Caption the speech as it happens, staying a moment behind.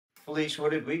Felicia,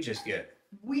 what did we just get?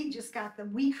 We just got the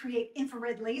WeCreat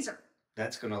infrared laser.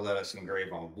 That's going to let us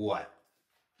engrave on what?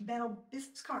 Metal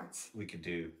business cards. We could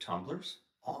do tumblers.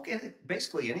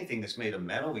 Basically anything that's made of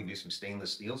metal. We can do some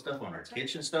stainless steel stuff on our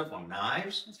kitchen stuff, on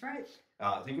knives. That's right.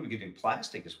 I think we could do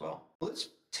plastic as well. Let's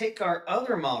take our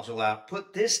other module out,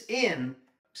 put this in,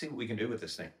 see what we can do with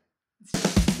this thing.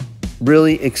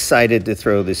 Really excited to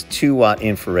throw this 2-watt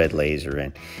infrared laser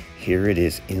in. Here it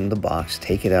is in the box.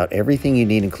 Take it out, everything you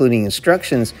need, including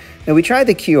instructions. Now, we tried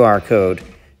the QR code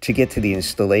to get to the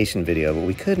installation video, but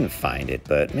we couldn't find it,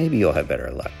 but maybe you'll have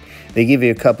better luck. They give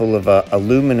you a couple of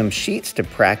aluminum sheets to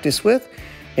practice with.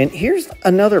 And here's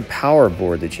another power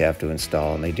board that you have to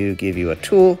install. And they do give you a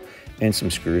tool and some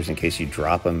screws in case you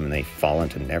drop them and they fall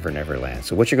into Never Never Land.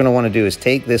 So what you're gonna wanna do is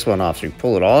take this one off. So you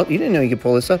pull it all, you didn't know you could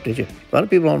pull this up, did you? A lot of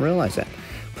people don't realize that.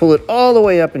 Pull it all the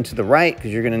way up and to the right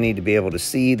because you're gonna need to be able to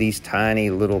see these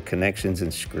tiny little connections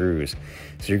and screws.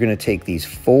 So you're gonna take these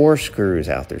 4 screws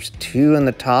out. There's 2 in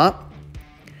the top,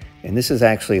 and this is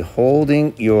actually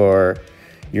holding your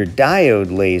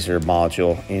diode laser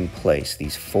module in place,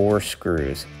 these 4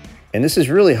 screws. And this is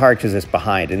really hard because it's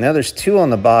behind. And now there's 2 on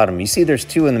the bottom. You see there's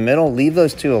 2 in the middle. Leave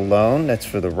those 2 alone. That's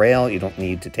for the rail. You don't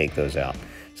need to take those out.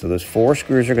 So those 4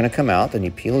 screws are going to come out. Then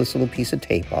you peel this little piece of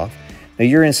tape off. Now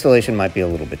your installation might be a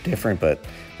little bit different, but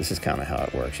this is kind of how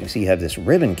it works. You see you have this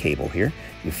ribbon cable here.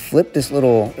 You flip this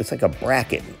little, it's like a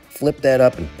bracket. Flip that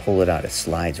up and pull it out. It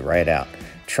slides right out.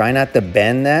 Try not to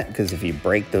bend that because if you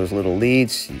break those little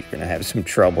leads, you're going to have some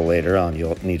trouble later on.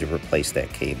 You'll need to replace that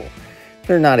cable.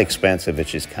 They're not expensive,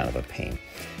 it's just kind of a pain.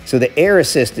 So the air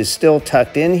assist is still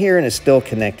tucked in here and is still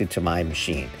connected to my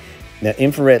machine. Now,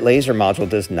 infrared laser module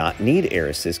does not need air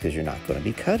assist because you're not going to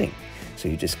be cutting. So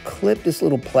you just clip this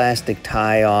little plastic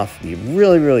tie off. Be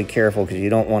really, really careful because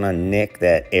you don't want to nick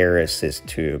that air assist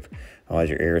tube. Otherwise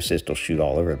your air assist will shoot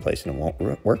all over the place and it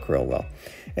won't work real well.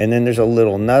 And then there's a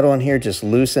little nut on here, just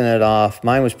loosen it off.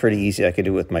 Mine was pretty easy, I could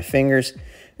do it with my fingers.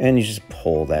 And you just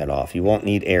pull that off. You won't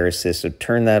need air assist, so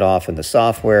turn that off in the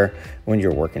software when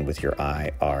you're working with your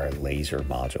IR laser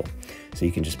module. So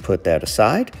you can just put that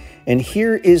aside. And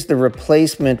here is the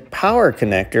replacement power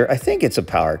connector. I think it's a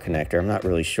power connector, I'm not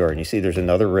really sure. And you see there's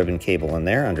another ribbon cable in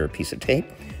there under a piece of tape.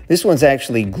 This one's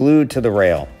actually glued to the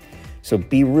rail. So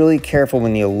be really careful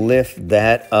when you lift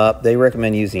that up. They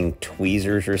recommend using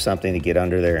tweezers or something to get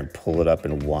under there and pull it up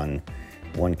in one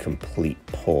complete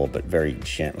pull, but very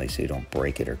gently so you don't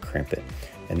break it or crimp it.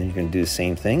 And then you're going to do the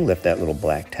same thing, lift that little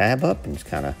black tab up and just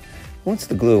kind of, once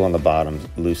the glue on the bottom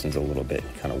loosens a little bit,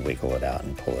 kind of wiggle it out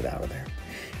and pull it out of there.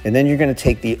 And then you're going to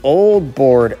take the old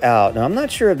board out. Now I'm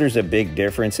not sure if there's a big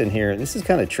difference in here. This is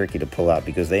kind of tricky to pull out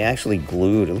because they actually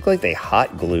glued, it looked like they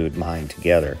hot glued mine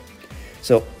together.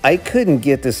 So I couldn't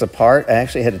get this apart. I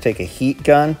actually had to take a heat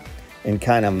gun and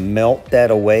kind of melt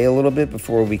that away a little bit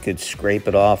before we could scrape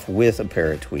it off with a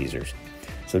pair of tweezers.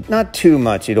 So not too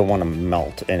much, you don't want to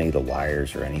melt any of the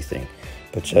wires or anything,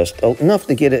 but just enough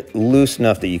to get it loose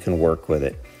enough that you can work with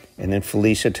it. And then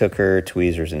Felicia took her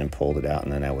tweezers and then pulled it out,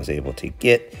 and then I was able to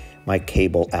get my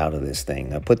cable out of this thing.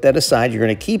 Now put that aside, you're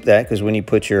going to keep that because when you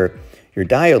put your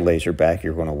diode laser back,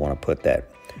 you're going to want to put that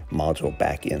module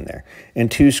back in there.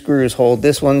 And 2 screws hold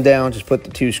this one down. Just put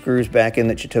the 2 screws back in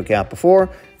that you took out before.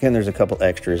 Again, there's a couple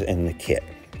extras in the kit.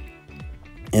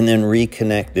 And then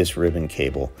reconnect this ribbon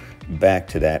cable back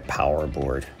to that power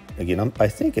board. Again, I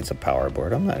think it's a power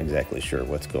board. I'm not exactly sure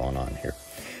what's going on here.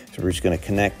 So we're just going to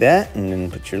connect that and then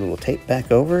put your little tape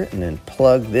back over it and then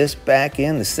plug this back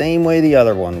in the same way the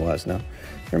other one was. Now,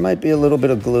 there might be a little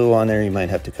bit of glue on there. You might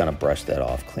have to kind of brush that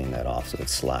off, clean that off so it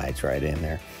slides right in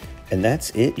there. And that's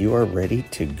it, you are ready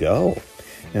to go.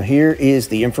 Now here is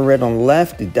the infrared on the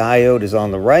left, the diode is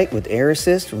on the right with air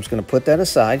assist. I'm just gonna put that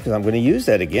aside because I'm gonna use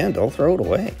that again, don't throw it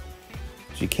away.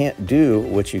 So you can't do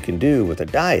what you can do with a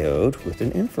diode with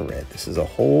an infrared. This is a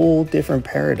whole different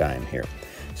paradigm here.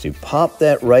 So you pop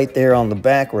that right there on the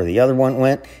back where the other one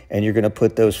went, and you're gonna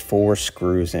put those 4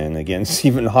 screws in. Again, it's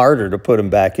even harder to put them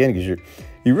back in because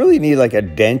you really need like a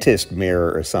dentist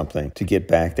mirror or something to get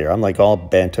back there. I'm like all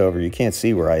bent over. You can't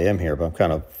see where I am here, but I'm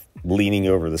kind of leaning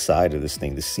over the side of this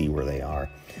thing to see where they are.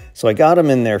 So I got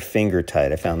them in there finger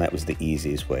tight. I found that was the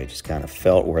easiest way. Just kind of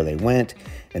felt where they went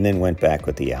and then went back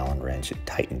with the Allen wrench and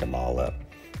tightened them all up.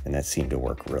 And that seemed to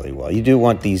work really well. You do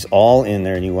want these all in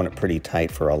there and you want it pretty tight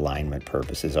for alignment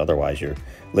purposes. Otherwise your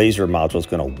laser module is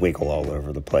going to wiggle all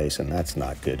over the place and that's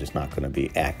not good. It's not going to be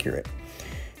accurate.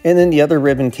 And then the other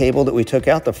ribbon cable that we took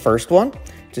out, the first one,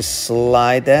 just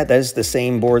slide that. That is the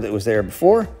same board that was there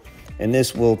before. And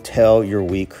this will tell your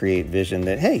WeCreat Vision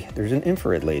that, hey, there's an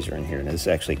infrared laser in here. And this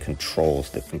actually controls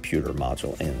the computer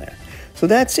module in there. So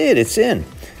that's it, it's in.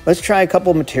 Let's try a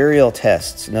couple material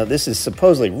tests. Now this is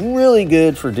supposedly really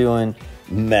good for doing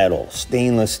metal,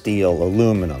 stainless steel,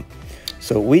 aluminum.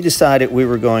 So we decided we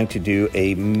were going to do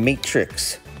a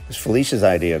matrix. It was Felicia's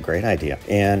idea, a great idea.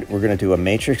 And we're gonna do a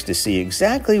matrix to see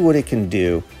exactly what it can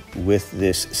do with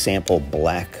this sample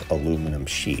black aluminum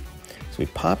sheet. So we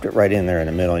popped it right in there in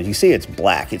the middle. And you see it's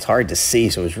black, it's hard to see,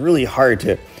 so it's really hard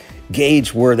to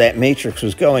gauge where that matrix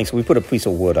was going. So we put a piece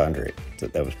of wood under it. So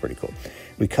that was pretty cool.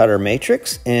 We cut our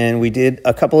matrix and we did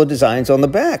a couple of designs on the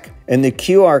back. And the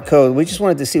QR code, we just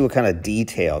wanted to see what kind of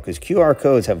detail, because QR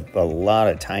codes have a lot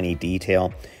of tiny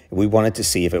detail. We wanted to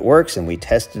see if it works, and we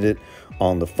tested it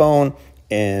on the phone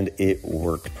and it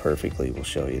worked perfectly. We'll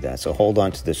show you that. So hold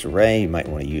on to this array. You might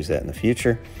want to use that in the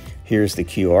future. Here's the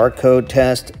QR code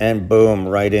test, and boom,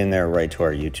 right in there, right to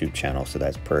our YouTube channel. So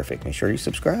that's perfect. Make sure you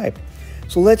subscribe.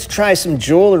 So let's try some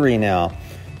jewelry now.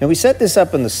 Now we set this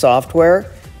up in the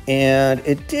software and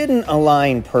it didn't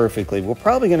align perfectly. We're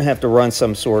probably gonna have to run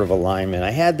some sort of alignment.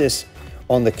 I had this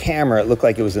on the camera, it looked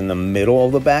like it was in the middle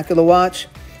of the back of the watch,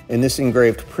 and this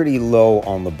engraved pretty low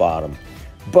on the bottom.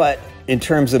 But in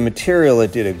terms of material,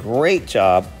 it did a great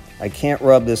job. I can't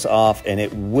rub this off, and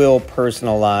it will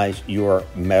personalize your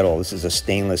metal. This is a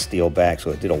stainless steel back,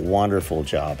 so it did a wonderful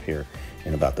job here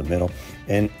in about the middle.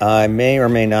 And I may or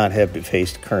may not have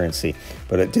defaced currency,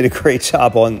 but it did a great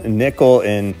job on nickel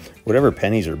and whatever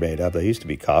pennies are made of. They used to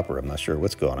be copper. I'm not sure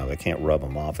what's going on. I can't rub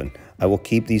them off, and I will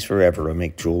keep these forever and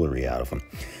make jewelry out of them.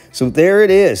 So there it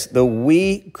is, the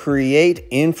WeCreat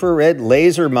infrared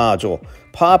laser module.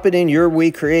 Pop it in your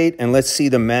WeCreat and let's see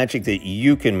the magic that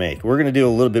you can make. We're gonna do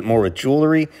a little bit more with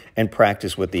jewelry and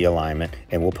practice with the alignment,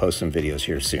 and we'll post some videos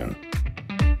here soon.